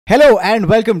Hello and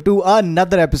welcome to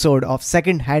another episode of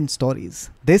Secondhand Stories.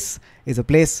 This is a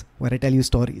place where I tell you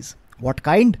stories. What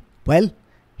kind? Well,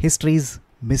 histories,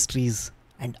 mysteries,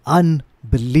 and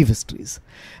unbelievable histories.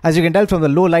 As you can tell from the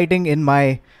low lighting in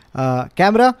my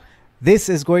camera, this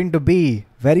is going to be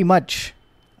very much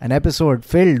an episode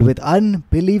filled with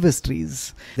unbelievable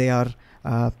histories. They are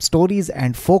stories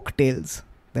and folk tales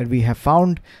that we have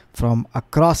found from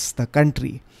across the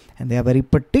country. And they are very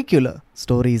particular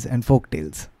stories and folk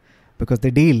tales, because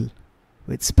they deal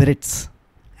with spirits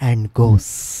and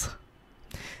ghosts.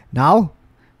 Now,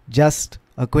 just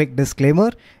a quick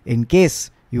disclaimer. In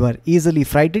case you are easily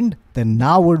frightened, then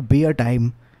now would be a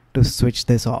time to switch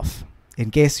this off. In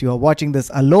case you are watching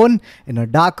this alone in a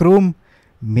dark room,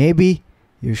 maybe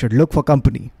you should look for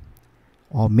company.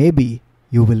 Or maybe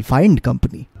you will find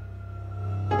company.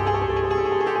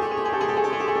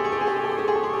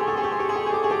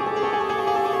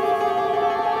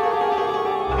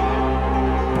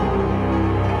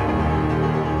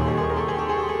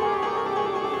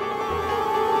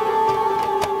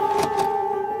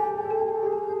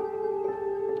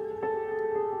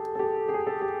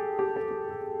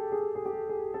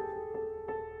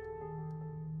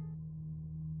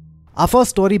 Our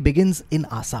first story begins in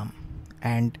Assam,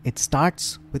 and it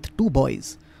starts with two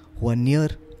boys who are near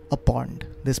a pond.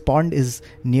 This pond is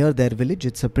near their village.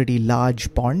 It's a pretty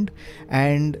large pond,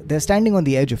 and they're standing on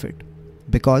the edge of it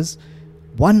because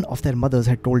one of their mothers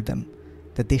had told them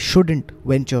that they shouldn't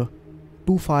venture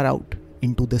too far out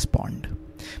into this pond.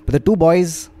 But the two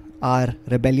boys are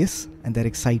rebellious and they're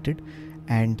excited,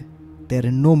 and they're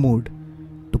in no mood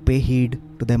to pay heed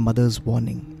to their mother's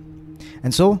warning.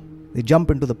 And so they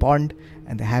jump into the pond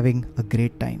and they're having a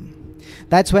great time.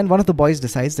 That's when one of the boys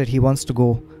decides that he wants to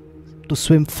go to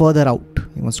swim further out.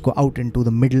 He wants to go out into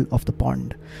the middle of the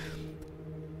pond.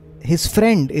 His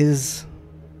friend is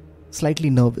slightly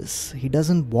nervous. He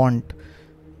doesn't want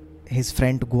his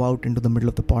friend to go out into the middle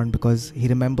of the pond because he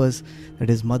remembers that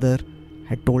his mother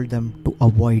had told them to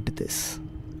avoid this.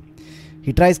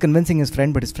 He tries convincing his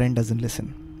friend, but his friend doesn't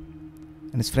listen.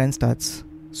 And his friend starts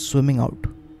swimming out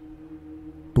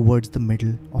towards the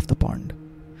middle of the pond.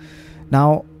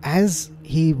 Now, as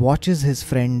he watches his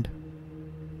friend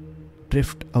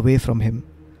drift away from him,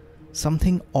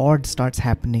 something odd starts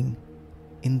happening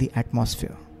in the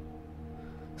atmosphere.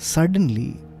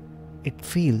 Suddenly, it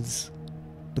feels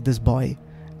to this boy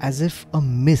as if a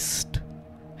mist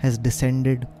has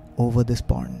descended over this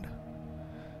pond.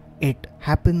 It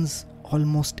happens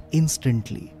almost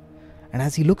instantly. And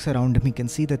as he looks around him, he can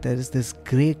see that there is this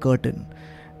grey curtain,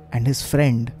 and his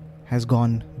friend has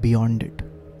gone beyond it.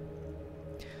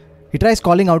 He tries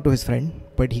calling out to his friend,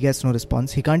 but he gets no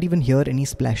response. He can't even hear any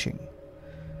splashing.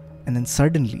 And then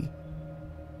suddenly,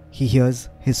 he hears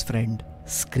his friend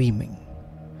screaming.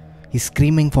 He's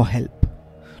screaming for help.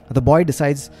 Now, the boy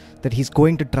decides that he's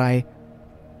going to try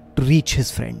to reach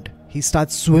his friend. He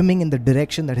starts swimming in the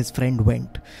direction that his friend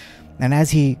went. And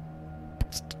as he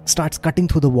starts cutting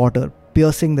through the water,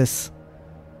 piercing this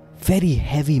very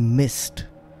heavy mist,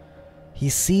 he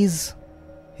sees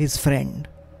his friend.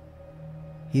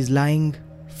 He's lying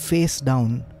face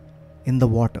down in the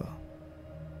water.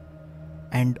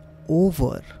 And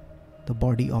over the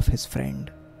body of his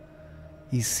friend,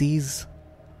 he sees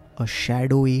a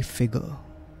shadowy figure.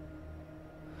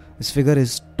 This figure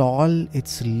is tall,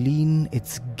 it's lean,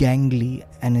 it's gangly,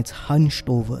 and it's hunched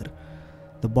over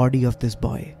the body of this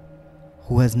boy,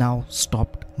 who has now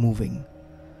stopped moving.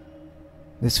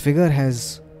 This figure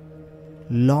has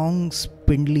long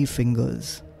spindly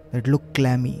fingers that look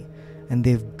clammy, and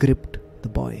they've gripped the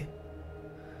boy.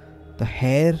 The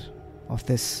hair of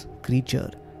this creature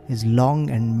is long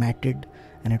and matted,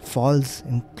 and it falls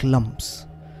in clumps,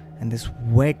 and this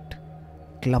wet,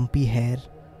 clumpy hair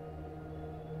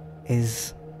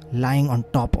is lying on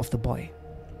top of the boy.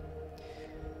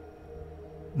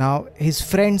 Now his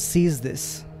friend sees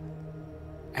this,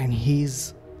 and he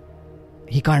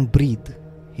can't breathe.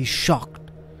 He's shocked.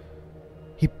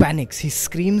 He panics, he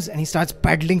screams, and he starts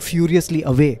paddling furiously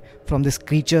away from this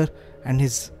creature and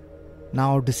his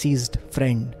now deceased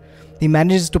friend. He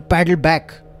manages to paddle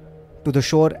back to the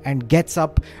shore and gets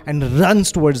up and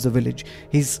runs towards the village.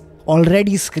 He's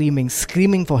already screaming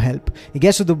for help. He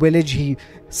gets to the village. He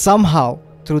somehow,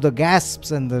 through the gasps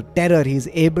and the terror, he's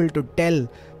able to tell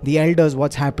the elders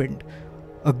what's happened.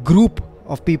 A group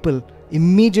of people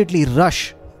immediately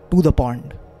rush to the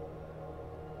pond.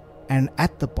 And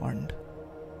at the pond,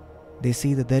 they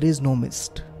see that there is no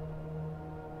mist.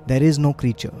 There is no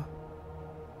creature.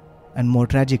 And more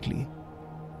tragically,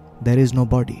 there is no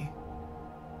body.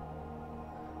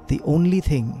 The only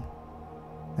thing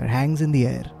that hangs in the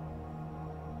air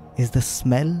is the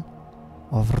smell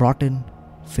of rotten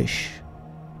fish.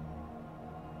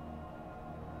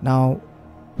 Now,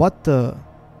 what the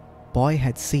boy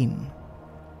had seen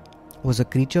was a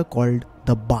creature called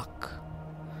the Bak.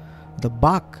 The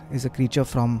Bak is a creature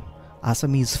from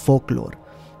Assamese folklore.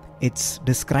 It's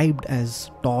described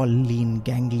as tall, lean,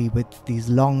 gangly with these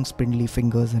long spindly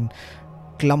fingers and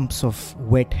clumps of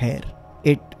wet hair.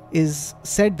 It is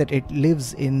said that it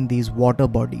lives in these water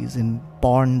bodies, in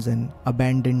ponds and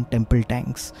abandoned temple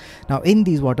tanks. Now, in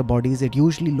these water bodies, it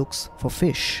usually looks for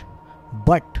fish,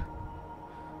 but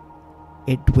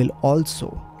it will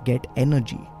also get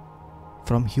energy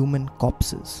from human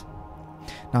corpses.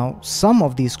 Now, some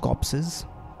of these corpses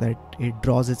that it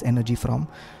draws its energy from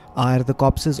are the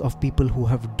corpses of people who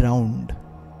have drowned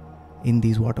in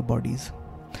these water bodies.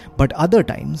 But other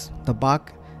times, the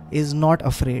Bak is not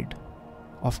afraid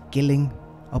of killing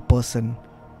a person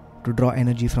to draw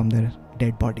energy from their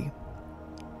dead body.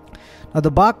 Now,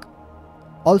 the Bak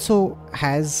also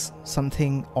has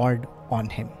something odd on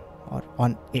him, or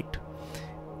on it.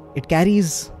 It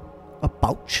carries a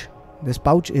pouch. This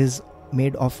pouch is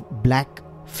made of black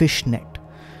fishnet,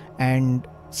 and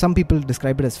some people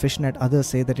describe it as fishnet, others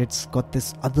say that it's got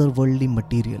this otherworldly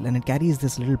material, and it carries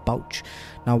this little pouch.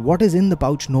 Now, what is in the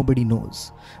pouch, nobody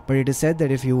knows, but it is said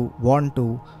that if you want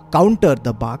to counter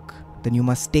the Bak, then you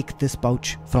must take this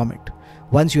pouch from it.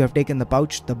 Once you have taken the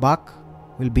pouch, the Bak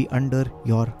will be under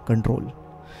your control,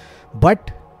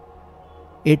 but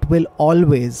it will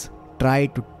always try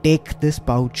to take this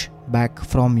pouch back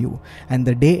from you, and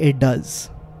the day it does,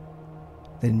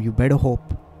 then you better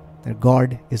hope that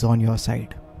God is on your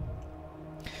side.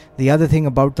 The other thing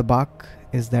about the Bak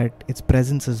is that its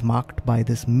presence is marked by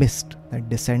this mist that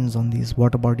descends on these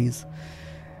water bodies,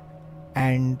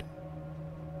 and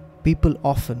people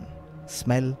often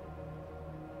smell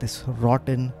this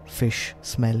rotten fish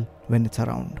smell when it's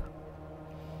around.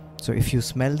 So if you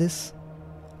smell this,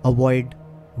 avoid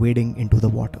wading into the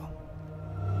water.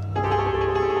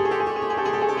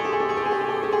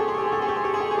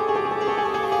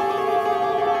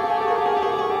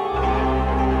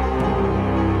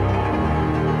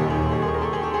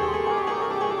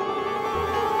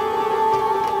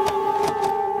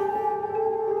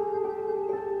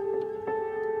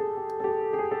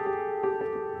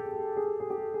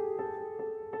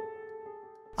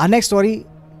 Our next story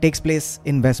takes place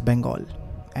in West Bengal,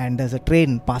 and there's a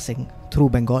train passing through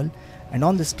Bengal, and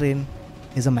on this train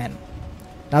is a man.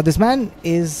 Now, this man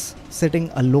is sitting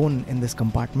alone in this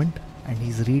compartment, and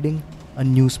he's reading a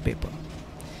newspaper.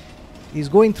 He's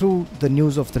going through the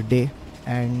news of the day,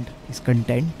 and he's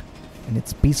content, and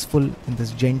it's peaceful in this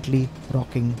gently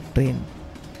rocking train.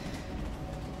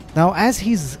 Now, as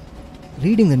he's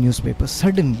reading the newspaper,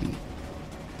 suddenly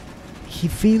he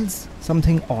feels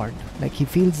something odd, like he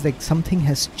feels like something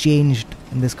has changed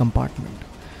in this compartment.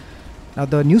 Now,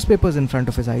 the newspaper is in front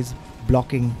of his eyes,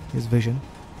 blocking his vision,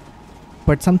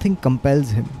 but something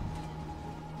compels him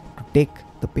to take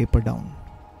the paper down.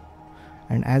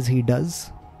 And as he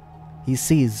does, he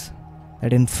sees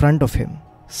that in front of him,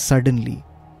 suddenly,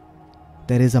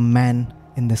 there is a man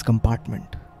in this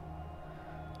compartment.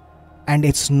 And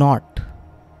it's not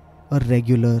a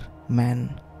regular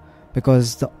man,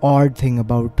 because the odd thing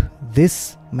about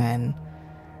this man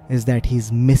is that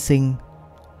he's missing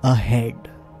a head.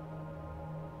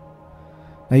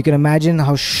 Now you can imagine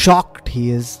how shocked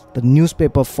he is. The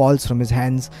newspaper falls from his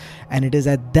hands, and it is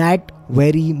at that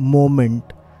very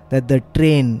moment that the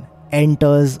train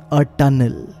enters a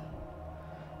tunnel.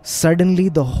 Suddenly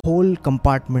the whole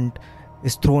compartment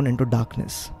is thrown into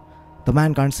darkness. The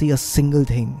man can't see a single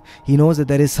thing. He knows that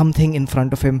there is something in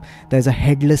front of him. There's a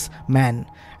headless man.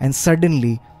 And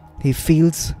suddenly, he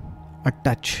feels a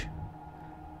touch.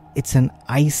 It's an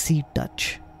icy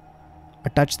touch.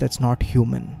 A touch that's not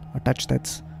human. A touch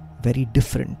that's very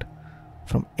different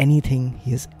from anything he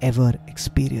has ever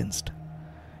experienced.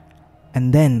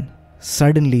 And then,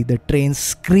 suddenly, the train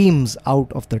screams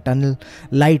out of the tunnel.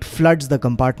 Light floods the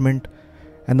compartment.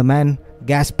 And the man,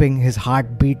 gasping, his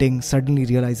heart beating, suddenly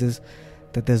realizes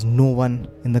that there's no one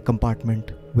in the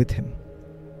compartment with him.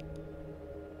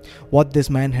 What this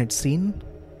man had seen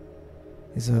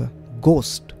is a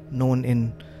ghost known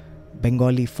in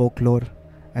Bengali folklore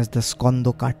as the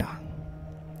Skondokata.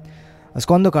 A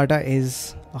Skondokata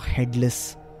is a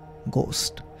headless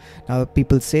ghost. Now,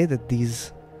 people say that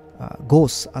these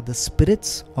ghosts are the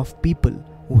spirits of people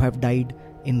who have died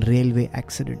in railway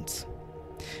accidents.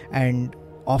 And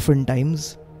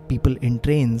oftentimes, people in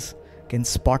trains can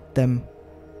spot them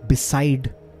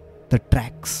beside the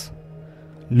tracks,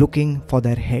 looking for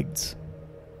their heads.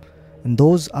 And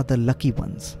those are the lucky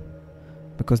ones,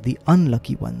 because the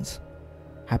unlucky ones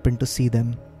happened to see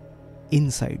them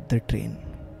inside the train.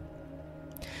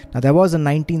 Now, there was a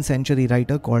 19th century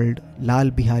writer called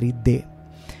Lal Bihari Dey,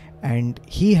 and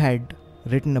he had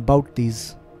written about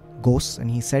these ghosts, and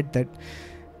he said that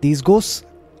these ghosts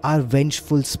are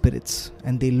vengeful spirits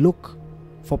and they look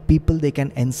for people they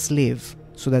can enslave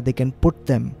so that they can put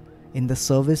them in the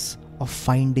service of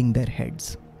finding their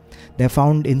heads. They're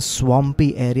found in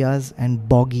swampy areas and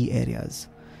boggy areas,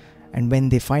 and when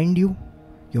they find you,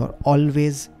 you're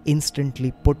always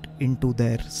instantly put into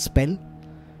their spell,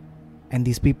 and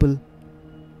these people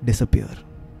disappear.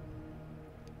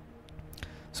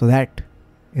 So that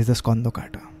is the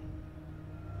Skondokata.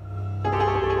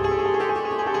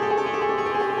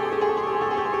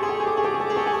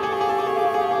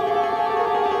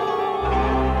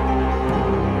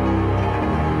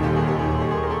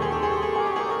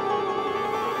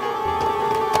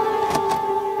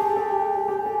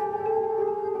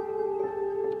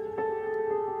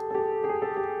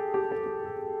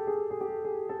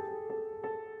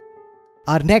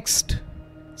 Our next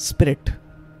spirit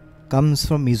comes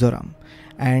from Mizoram,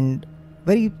 and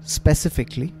very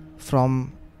specifically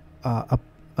from a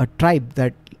tribe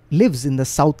that lives in the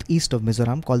southeast of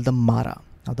Mizoram called the Mara.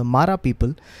 Now, the Mara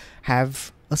people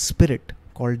have a spirit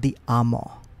called the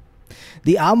Amo.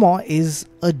 The Amo is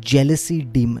a jealousy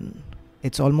demon.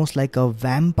 It's almost like a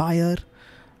vampire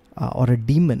or a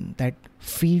demon that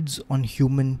feeds on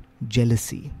human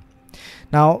jealousy.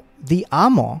 Now, the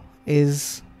Amo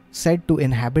is said to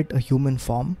inhabit a human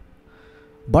form,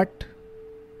 but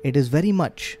it is very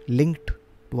much linked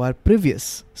to our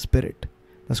previous spirit,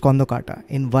 the Skondokata,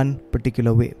 in one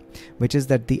particular way, which is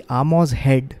that the Amo's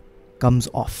head comes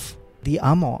off. The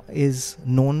Amo is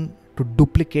known to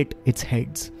duplicate its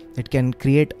heads. It can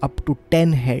create up to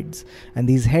 10 heads, and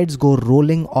these heads go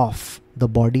rolling off the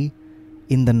body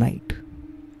in the night.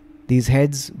 These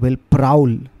heads will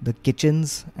prowl the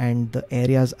kitchens and the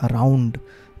areas around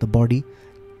the body,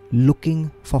 looking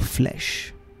for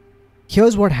flesh.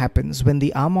 Here's what happens when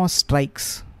the Amo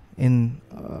strikes in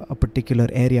a particular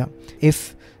area.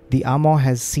 If the Amo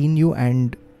has seen you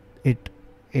and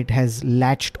it has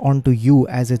latched onto you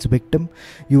as its victim,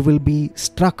 you will be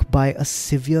struck by a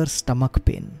severe stomach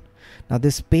pain. Now,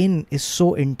 this pain is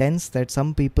so intense that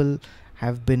some people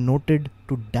have been noted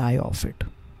to die of it.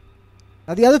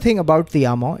 Now, the other thing about the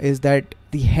Amo is that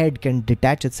the head can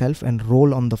detach itself and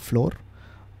roll on the floor,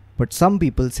 but some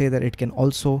people say that it can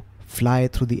also fly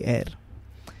through the air.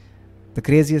 The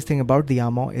craziest thing about the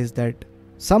Amo is that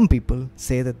some people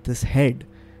say that this head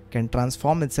can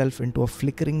transform itself into a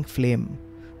flickering flame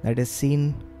that is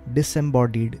seen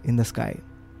disembodied in the sky.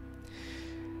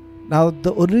 Now,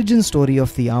 the origin story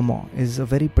of the Amo is a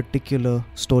very particular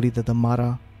story that the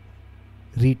Mara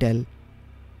retell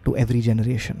to every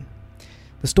generation.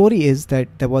 The story is that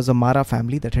there was a Mara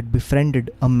family that had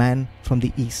befriended a man from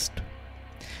the east.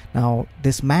 Now,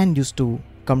 this man used to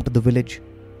come to the village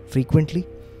frequently,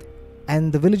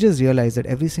 and the villagers realized that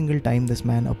every single time this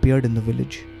man appeared in the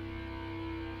village,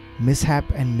 mishap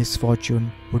and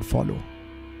misfortune would follow.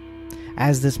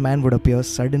 As this man would appear,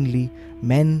 suddenly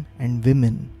men and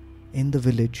women in the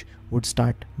village would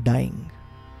start dying.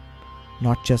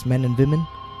 Not just men and women,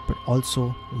 but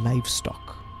also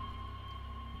livestock.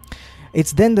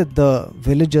 It's then that the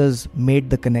villagers made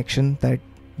the connection that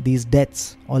these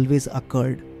deaths always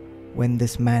occurred when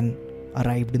this man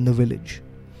arrived in the village.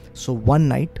 So one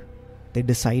night, they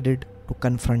decided to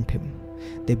confront him.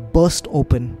 They burst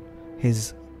open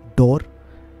his door,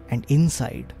 and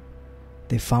inside,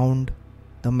 they found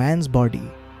the man's body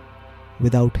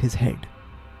without his head.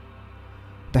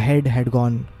 The head had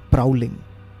gone prowling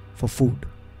for food.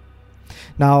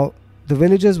 Now, the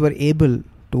villagers were able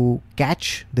to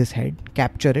catch this head,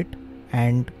 capture it,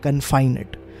 and confine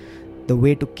it. The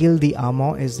way to kill the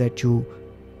Amo is that you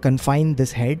confine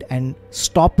this head and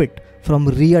stop it from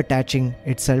reattaching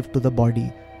itself to the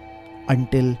body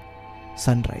until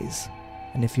sunrise.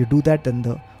 And if you do that, then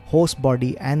the host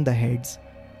body and the heads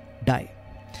die.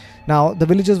 Now, the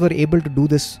villagers were able to do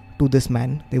this to this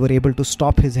man. They were able to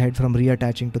stop his head from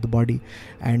reattaching to the body,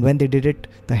 and when they did it,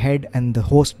 the head and the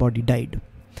host body died.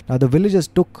 Now, the villagers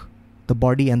took the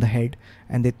body and the head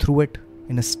and they threw it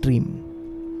in a stream.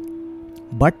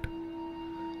 But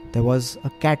there was a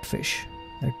catfish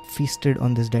that feasted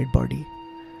on this dead body.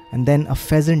 And then a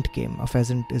pheasant came. A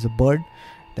pheasant is a bird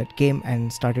that came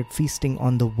and started feasting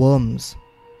on the worms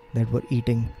that were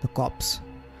eating the corpse.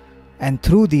 And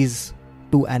through these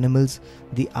two animals,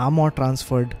 the Amo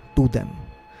transferred to them.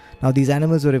 Now, these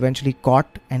animals were eventually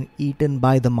caught and eaten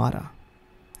by the Mara.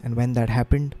 And when that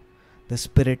happened, the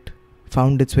spirit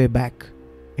found its way back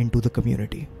into the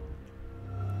community.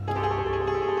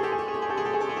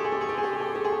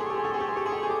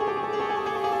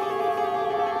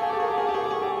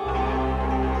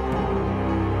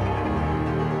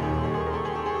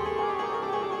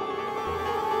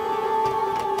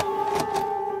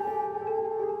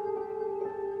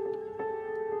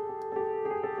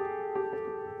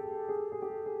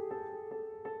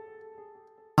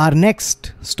 Our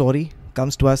next story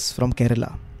comes to us from Kerala.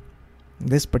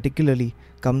 This particularly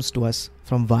comes to us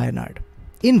from Wayanad.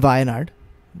 In Wayanad,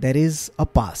 there is a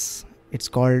pass. It's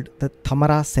called the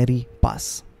Thamarassery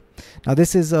Pass. Now,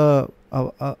 this is a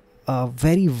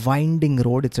very winding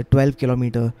road. It's a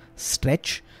 12-kilometer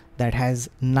stretch that has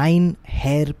 9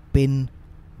 hairpin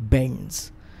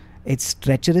bends. It's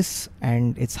treacherous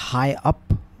and it's high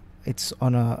up. It's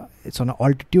on an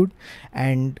altitude,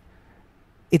 and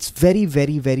it's very,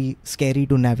 very, very scary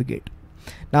to navigate.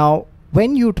 Now,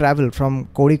 when you travel from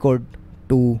Kozhikode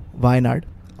to Wayanad,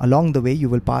 along the way you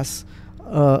will pass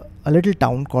a little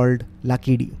town called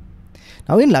Lakidi.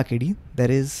 Now, in Lakidi,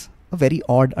 there is a very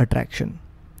odd attraction.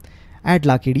 At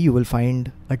Lakidi, you will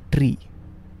find a tree.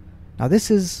 Now,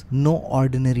 this is no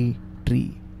ordinary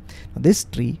tree. Now, this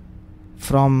tree,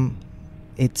 from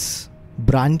its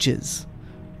branches,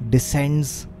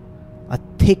 descends a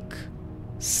thick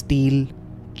steel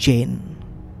chain.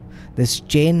 This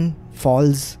chain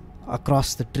falls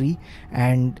across the tree,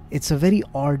 and it's a very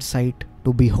odd sight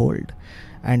to behold.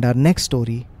 And our next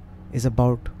story is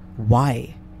about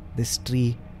why this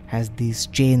tree has these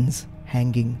chains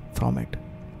hanging from it.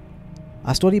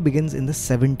 Our story begins in the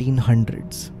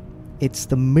 1700s. It's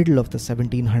the middle of the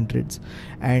 1700s,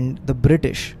 and the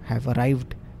British have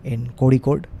arrived in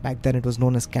Kozhikode. Back then it was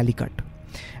known as Calicut.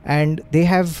 And they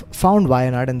have found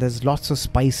Wayanad, and there's lots of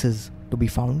spices to be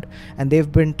found. And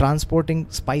they've been transporting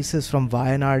spices from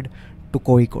Wayanad to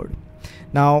Kozhikode.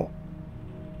 Now,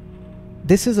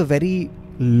 this is a very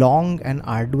long and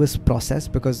arduous process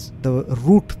because the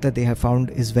route that they have found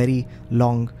is very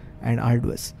long and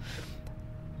arduous.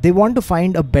 They want to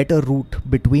find a better route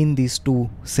between these two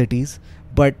cities,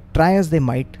 but try as they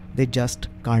might, they just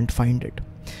can't find it.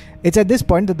 It's at this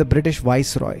point that the British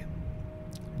Viceroy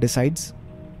decides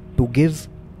to give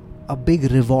a big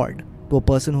reward to a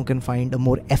person who can find a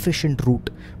more efficient route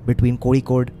between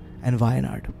Kozhikode and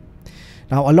Wayanad.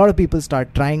 Now, a lot of people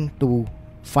start trying to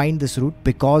find this route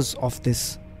because of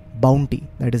this bounty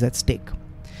that is at stake.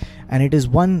 And it is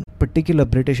one particular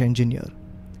British engineer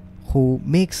who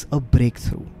makes a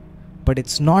breakthrough. But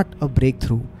it's not a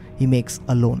breakthrough he makes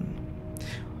alone.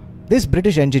 This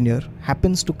British engineer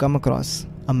happens to come across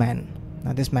a man.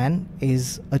 Now, this man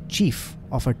is a chief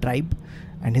of a tribe,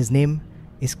 and his name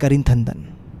is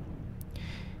Karinthandan.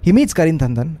 He meets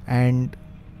Karinthandan and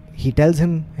he tells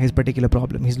him his particular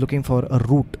problem. He's looking for a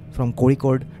route from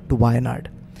Kozhikode to Wayanad.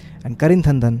 And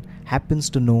Karinthandan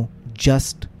happens to know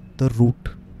just the route.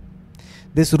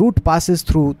 This route passes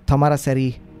through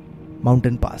Thamarassery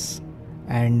mountain pass.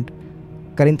 And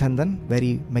Karinthandan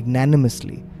very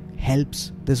magnanimously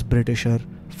helps this Britisher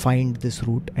find this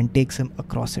route and takes him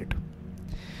across it.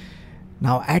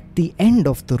 Now, at the end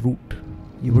of the route,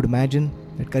 you would imagine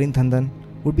that Karinthandan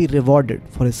would be rewarded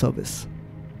for his service.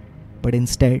 But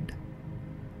instead,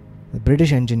 the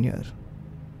British engineer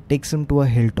takes him to a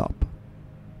hilltop,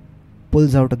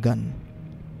 pulls out a gun,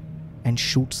 and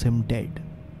shoots him dead.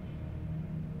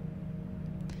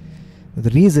 The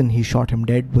reason he shot him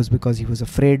dead was because he was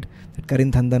afraid that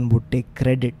Karinthandan would take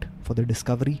credit for the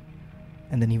discovery,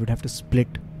 and then he would have to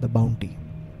split the bounty.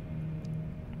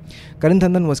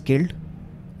 Karinthandan was killed,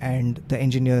 and the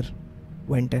engineer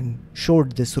went and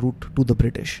showed this route to the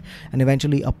British, and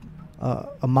eventually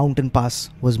a mountain pass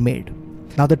was made.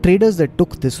 Now, the traders that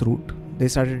took this route, they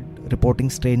started reporting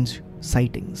strange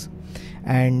sightings,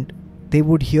 and they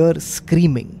would hear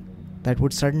screaming that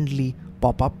would suddenly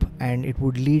pop up, and it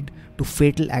would lead to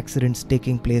fatal accidents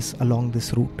taking place along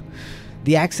this route.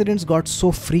 The accidents got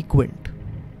so frequent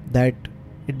that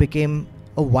it became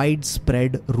a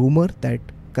widespread rumor that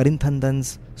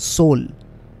Karinthandan's soul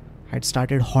had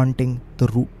started haunting the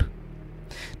route.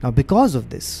 Now, because of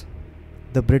this,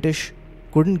 the British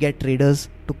couldn't get traders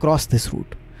to cross this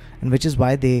route, and which is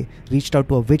why they reached out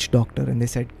to a witch doctor and they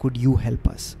said, "Could you help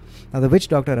us?" Now, the witch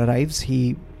doctor arrives.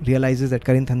 He realizes that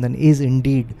Karinthandan is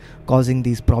indeed causing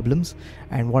these problems,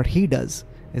 and what he does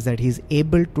is that he's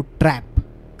able to trap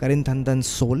Karinthandan's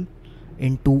soul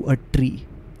into a tree.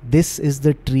 This is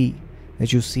the tree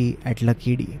that you see at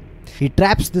Lakidi. He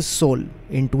traps this soul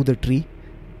into the tree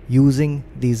using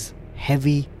these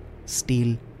heavy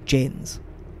steel chains.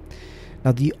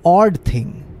 Now, the odd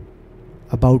thing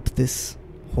about this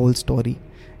whole story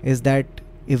is that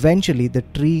eventually the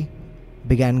tree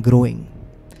began growing,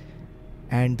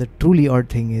 and the truly odd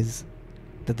thing is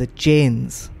that the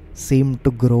chains seemed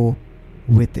to grow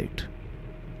with it.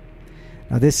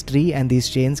 Now, this tree and these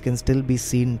chains can still be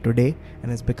seen today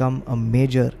and has become a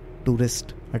major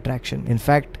tourist attraction. In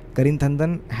fact,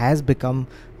 Karinthandan has become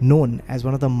known as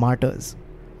one of the martyrs,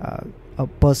 a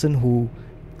person who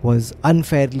was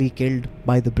unfairly killed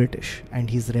by the British, and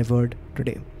he's revered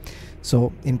today.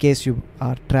 So in case you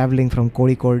are traveling from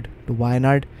Kozhikode to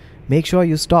Wayanad, make sure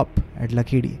you stop at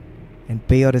Lakidi and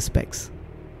pay your respects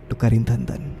to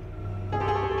Karinthandan.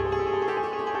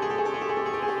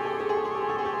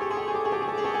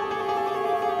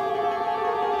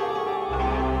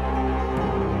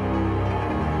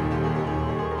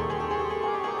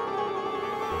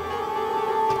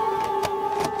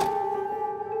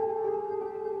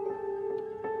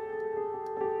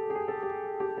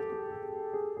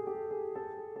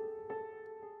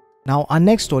 Now, our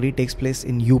next story takes place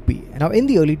in UP. Now, in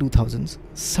the early 2000s,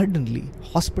 suddenly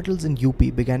hospitals in UP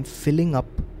began filling up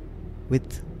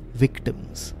with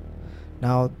victims.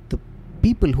 Now, the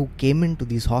people who came into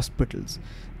these hospitals,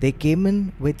 they came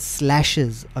in with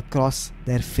slashes across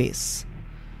their face.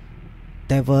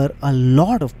 There were a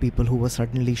lot of people who were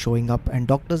suddenly showing up, and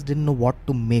doctors didn't know what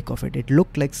to make of it. It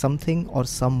looked like something or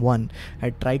someone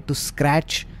had tried to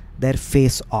scratch their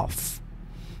face off.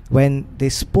 When they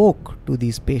spoke to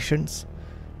these patients,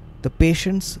 the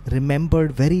patients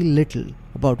remembered very little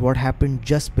about what happened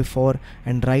just before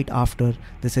and right after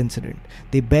this incident.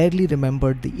 They barely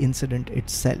remembered the incident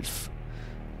itself.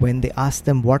 When they asked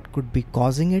them what could be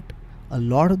causing it, a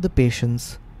lot of the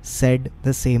patients said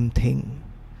the same thing.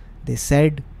 They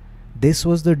said this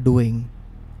was the doing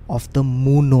of the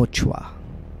Munochwa.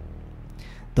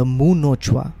 The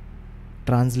Munochwa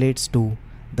translates to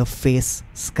the face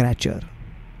scratcher.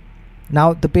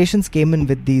 Now, the patients came in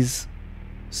with these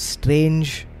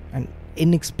strange and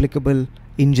inexplicable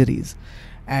injuries.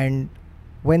 And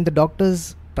when the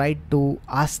doctors tried to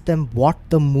ask them what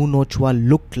the Munochwa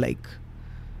looked like,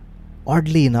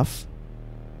 oddly enough,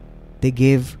 they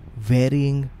gave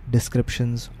varying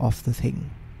descriptions of the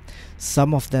thing.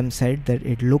 Some of them said that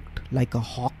it looked like a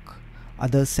hawk.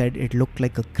 Others said it looked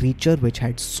like a creature which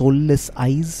had soulless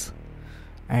eyes.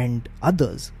 And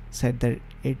others said that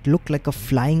it looked like a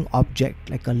flying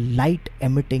object, like a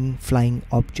light-emitting flying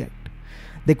object.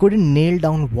 They couldn't nail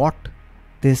down what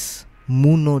this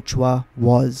Munochwa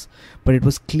was, but it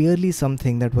was clearly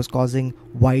something that was causing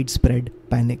widespread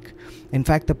panic. In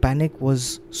fact, the panic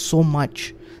was so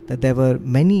much that there were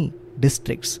many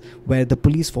districts where the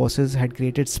police forces had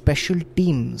created special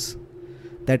teams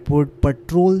that would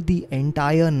patrol the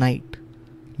entire night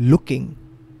looking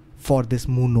for this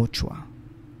Munochwa.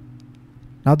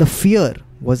 Now, the fear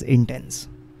was intense.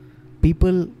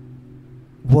 People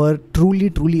were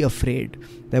truly afraid.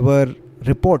 There were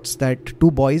reports that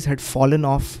 2 boys had fallen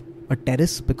off a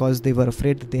terrace because they were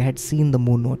afraid that they had seen the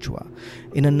Munochwa.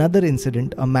 In another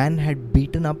incident, a man had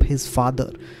beaten up his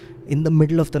father in the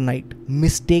middle of the night,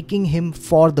 mistaking him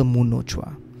for the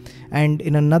Munochwa. And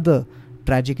in another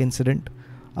tragic incident,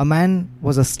 a man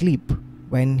was asleep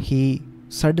when he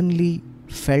suddenly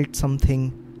felt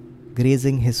something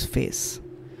grazing his face.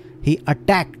 He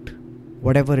attacked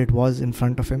whatever it was in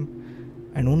front of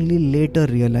him and only later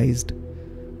realized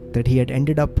that he had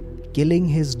ended up killing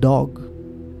his dog,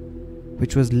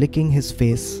 which was licking his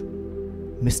face,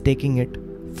 mistaking it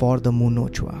for the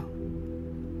Munochwa.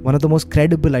 One of the most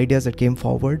credible ideas that came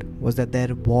forward was that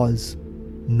there was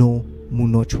no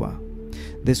Munochwa.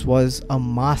 This was a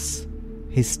mass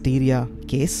hysteria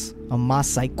case, a mass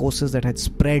psychosis that had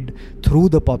spread through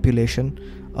the population,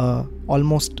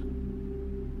 almost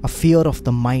a fear of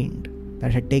the mind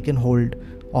that had taken hold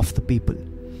of the people.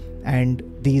 And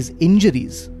these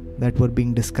injuries that were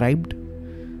being described,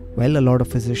 well, a lot of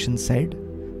physicians said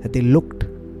that they looked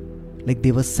like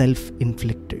they were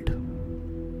self-inflicted.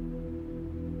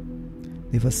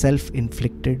 They were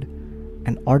self-inflicted,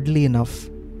 and oddly enough,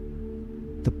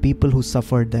 the people who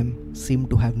suffered them seemed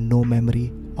to have no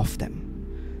memory of them.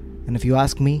 And if you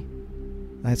ask me,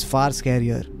 that's far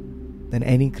scarier than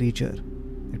any creature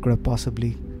that could have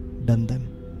possibly done them.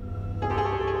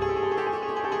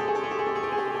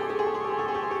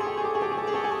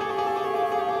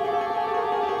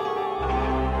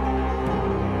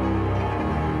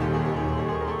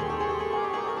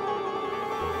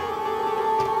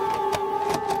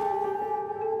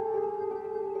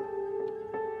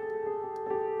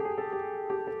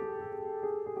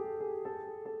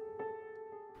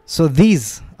 So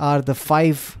these are the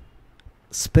 5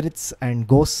 spirits and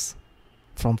ghosts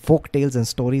from folk tales and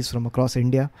stories from across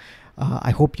India.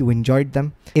 I hope you enjoyed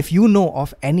them. If you know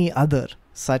of any other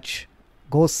such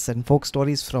ghosts and folk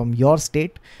stories from your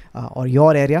state or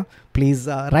your area, please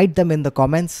write them in the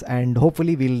comments, and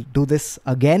hopefully we'll do this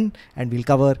again and we'll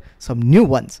cover some new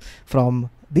ones from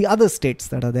the other states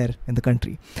that are there in the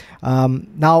country.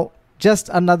 Now, just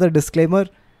another disclaimer.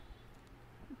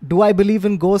 Do I believe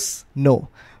in ghosts? No.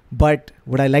 But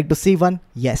would I like to see one?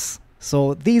 Yes.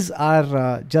 So these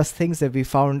are just things that we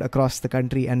found across the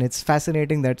country, and it's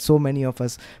fascinating that so many of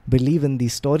us believe in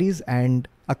these stories. And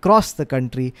across the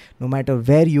country, no matter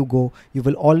where you go, you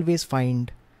will always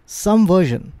find some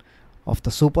version of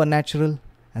the supernatural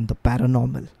and the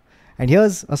paranormal. And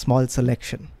here's a small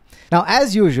selection. Now,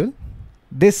 as usual,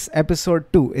 this episode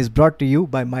 2 is brought to you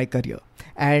by my career.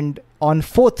 And on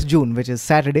 4th June, which is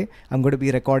Saturday, I'm going to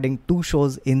be recording 2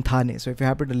 shows in Thane. So if you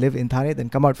happen to live in Thane, then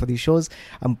come out for these shows.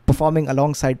 I'm performing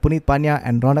alongside Puneet Panya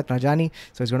and Ronak Rajani.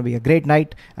 So it's going to be a great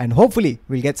night. And hopefully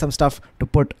we'll get some stuff to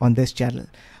put on this channel.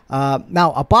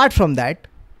 Now, apart from that,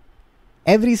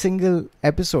 every single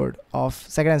episode of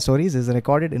Secondhand Stories is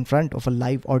recorded in front of a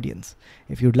live audience.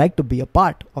 If you'd like to be a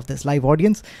part of this live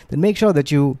audience, then make sure that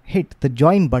you hit the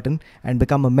join button and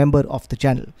become a member of the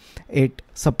channel. It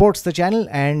supports the channel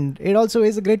and it also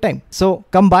is a great time. So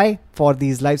come by for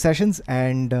these live sessions,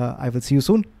 and I will see you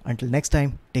soon. Until next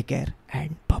time, take care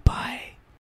and bye-bye.